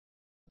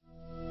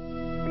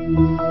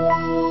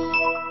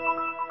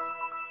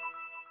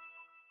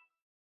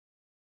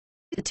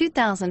The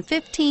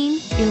 2015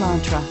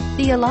 Elantra.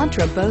 The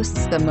Elantra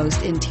boasts the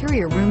most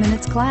interior room in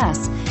its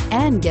class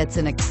and gets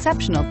an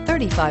exceptional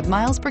 35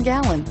 miles per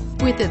gallon.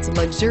 With its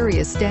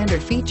luxurious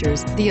standard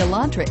features, the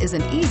Elantra is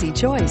an easy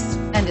choice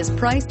and is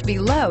priced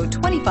below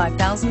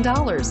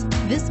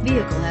 $25,000. This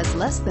vehicle has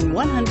less than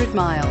 100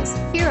 miles.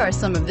 Here are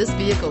some of this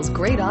vehicle's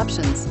great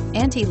options: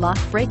 anti-lock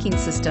braking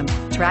system,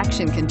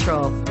 traction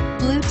control,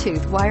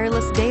 Bluetooth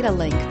wireless data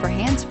link for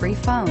hands-free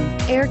phone,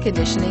 air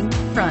conditioning,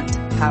 front,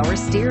 power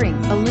steering,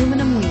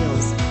 aluminum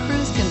wheels,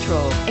 cruise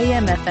control,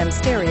 AM/FM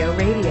stereo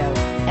radio,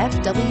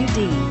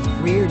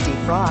 FWD, rear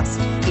defrost.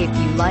 If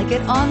you like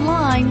it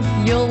online,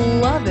 you'll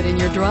love it in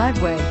your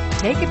driveway.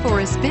 Take it for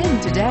a spin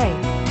today.